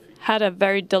president had a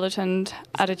very dilettante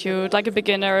attitude, like a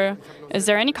beginner. Is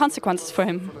there any consequences for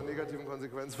him?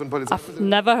 I've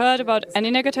never heard about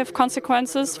any negative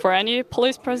consequences for any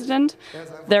police president.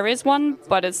 There is one,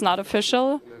 but it's not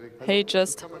official. He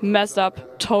just messed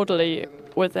up totally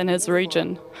within his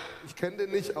region. Ich kenne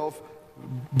den nicht auf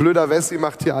blöder Wessi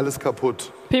macht hier alles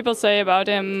kaputt. People say about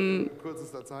him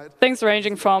things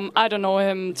ranging from I don't know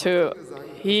him to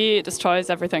he destroys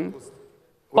everything.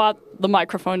 But the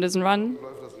microphone doesn't run,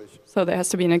 so there has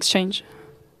to be an exchange.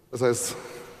 Das heißt,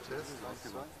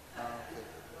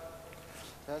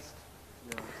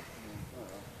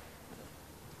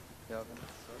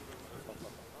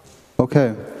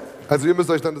 Okay. Also ihr müsst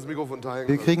euch dann das Mikrofon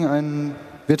teilen.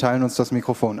 Wir teilen uns das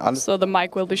Mikrofon. Alles. So the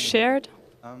mic will be shared.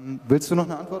 Willst du noch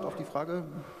eine Antwort auf die Frage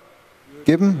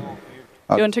geben?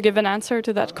 You want to give an answer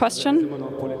to that question?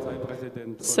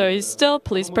 So he's still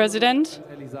police president.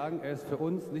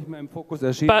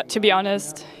 But to be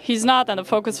honest, he's not in the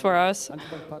focus for us.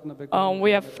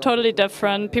 We have totally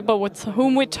different people with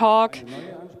whom we talk.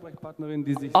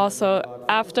 Also,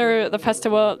 after the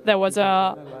festival, there was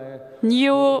a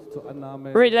new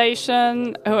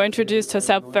relation who introduced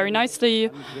herself very nicely.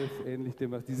 And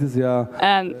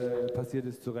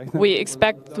we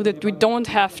expect that we don't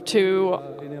have to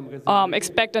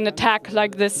expect an attack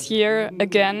like this year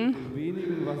again.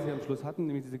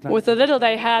 With the little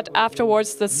they had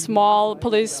afterwards, the small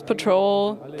police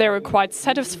patrol, they were quite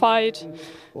satisfied.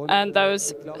 And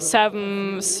those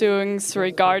 7 suings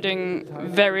regarding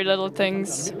very little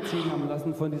things.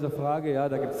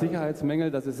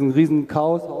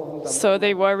 So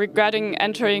they were regretting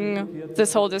entering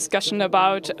this whole discussion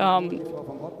about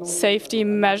safety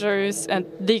measures and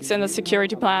leaks in the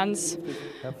security plans.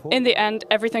 In the end,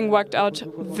 everything worked out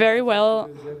very well.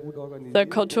 The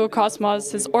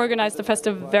Kulturkosmos has organized the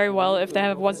festival very well. If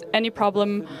there was any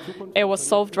problem, it was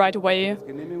solved right away.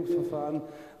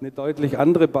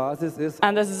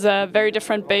 And this is a very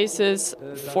different basis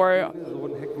for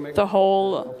the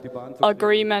whole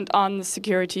agreement on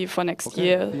security for next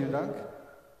year.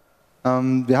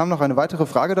 Wir haben noch eine weitere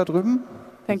Frage da drüben.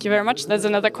 Thank you very much. There's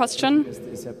another question.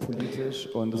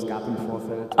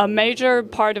 A major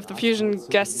part of the Fusion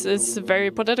guests is very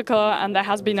political, and there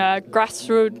has been a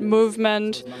grassroots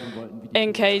movement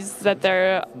in case that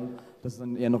there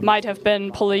might have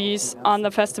been police on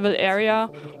the festival area.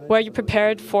 Were you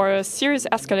prepared for a serious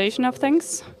escalation of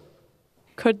things?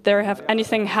 Could there have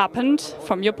anything happened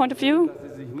from your point of view?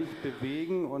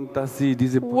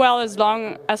 Well, as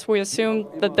long as we assume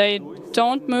that they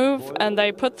don't move and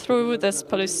they put through this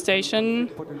police station,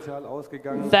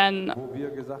 then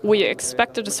we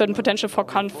expected a certain potential for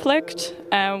conflict,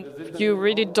 and you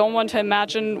really don't want to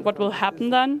imagine what will happen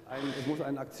then.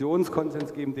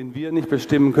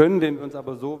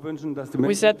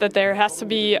 We said that there has to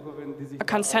be a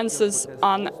consensus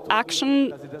on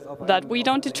action that we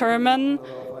don't determine,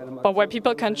 but where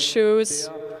people can choose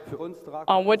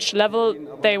on which level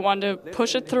they want to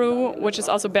push it through, which is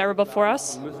also bearable for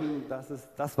us.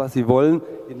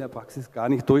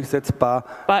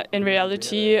 But in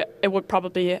reality, it would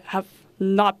probably have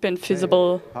not been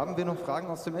feasible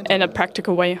in a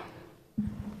practical way.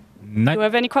 Do you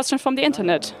have any questions from the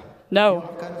internet? No.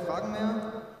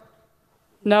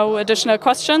 No additional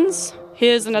questions?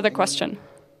 Here's another question.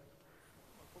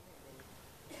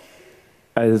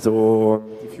 Also,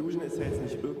 die Fusion ist ja jetzt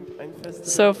nicht irgendein Festival.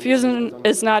 So Fusion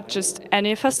is not just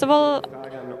any festival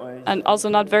and also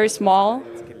not very small.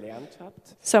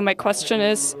 So my question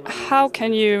is, how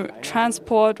can you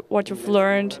transport what you've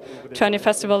learned to any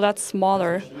festival that's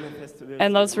smaller?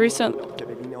 In those recent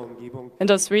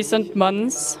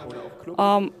months,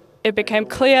 it became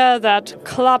clear that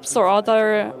clubs or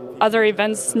other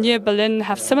events near Berlin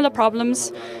have similar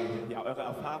problems.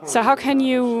 So how can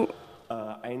you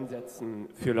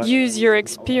use your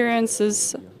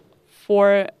experiences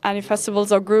for any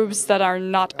festivals or groups that are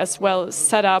not as well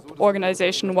set up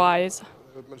organization-wise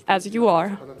as you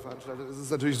are?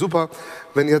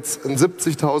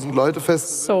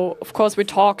 So, of course, we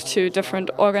talk to different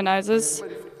organizers,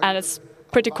 and it's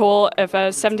pretty cool if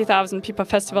a 70,000 people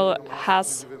festival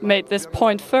has made this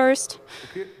point first.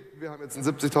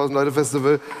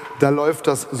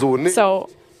 So,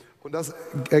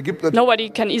 nobody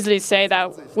can easily say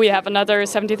that we have another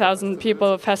 70,000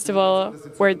 people festival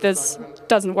where this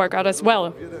doesn't work out as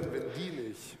well.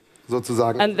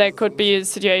 And there could be a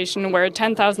situation where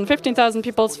 10,000, 15,000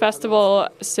 people's festival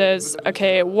says,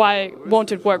 okay, why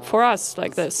won't it work for us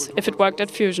like this, if it worked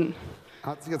at Fusion?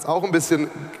 Also,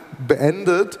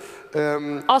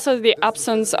 the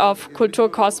absence of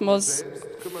Kulturkosmos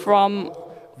from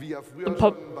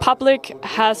the public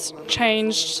has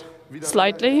changed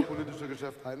slightly.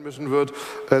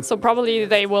 So probably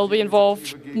they will be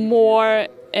involved more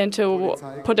into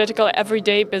political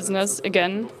everyday business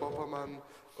again.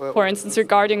 For instance,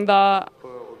 regarding the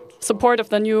support of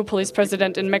the new police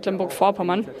president in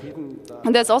Mecklenburg-Vorpommern.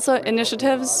 And there's also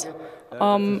initiatives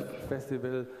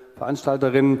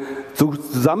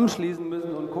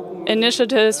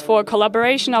initiatives for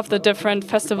collaboration of the different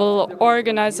festival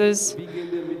organizers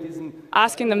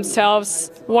asking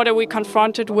themselves, what are we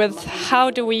confronted with?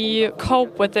 How do we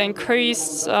cope with the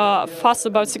increased fuss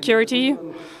about security?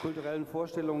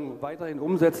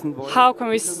 How can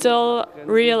we still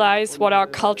realize what our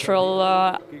cultural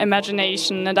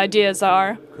imagination and ideas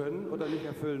are?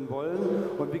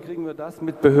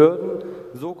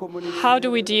 How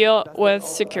do we deal with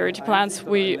security plans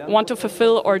we want to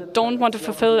fulfill or don't want to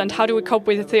fulfill, and how do we cope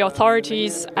with the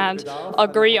authorities and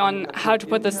agree on how to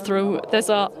put this through? There's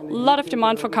a lot of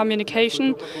demand for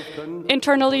communication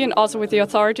internally and also with the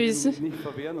authorities,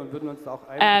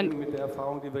 and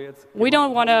we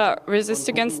don't want to resist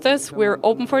against this. We're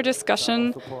open for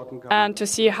discussion and to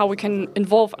see how we can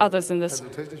involve others in this.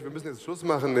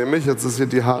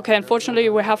 Okay, unfortunately,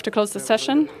 we have to close the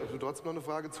session.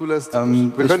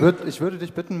 Ich würde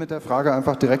dich bitten, mit der Frage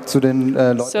einfach direkt zu den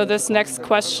Leuten. So this next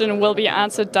question will be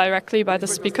answered directly by the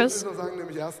speakers.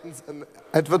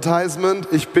 Advertisement.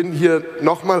 Ich bin hier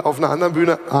nochmal auf einer anderen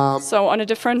Bühne. So on a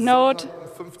different note,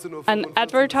 an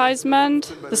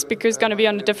advertisement. The speaker is going to be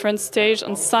on a different stage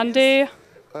on Sunday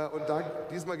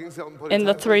in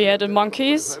the Three-Headed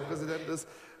Monkeys.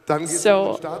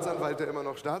 So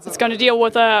it's going to deal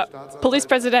with a police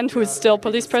president who is still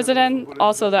police president,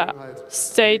 also the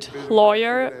state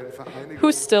lawyer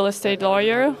who's still a state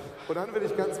lawyer.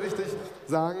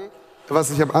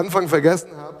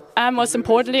 And most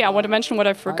importantly, I want to mention what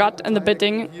I forgot in the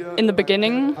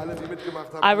beginning.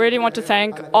 I really want to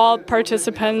thank all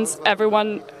participants,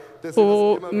 everyone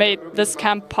who made this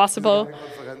camp possible,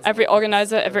 every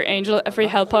organizer, every angel, every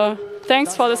helper.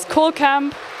 Thanks for this cool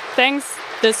camp. Thanks.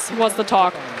 This was the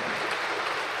talk.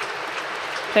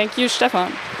 Thank you,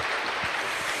 Stefan.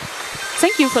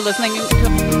 Thank you for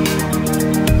listening.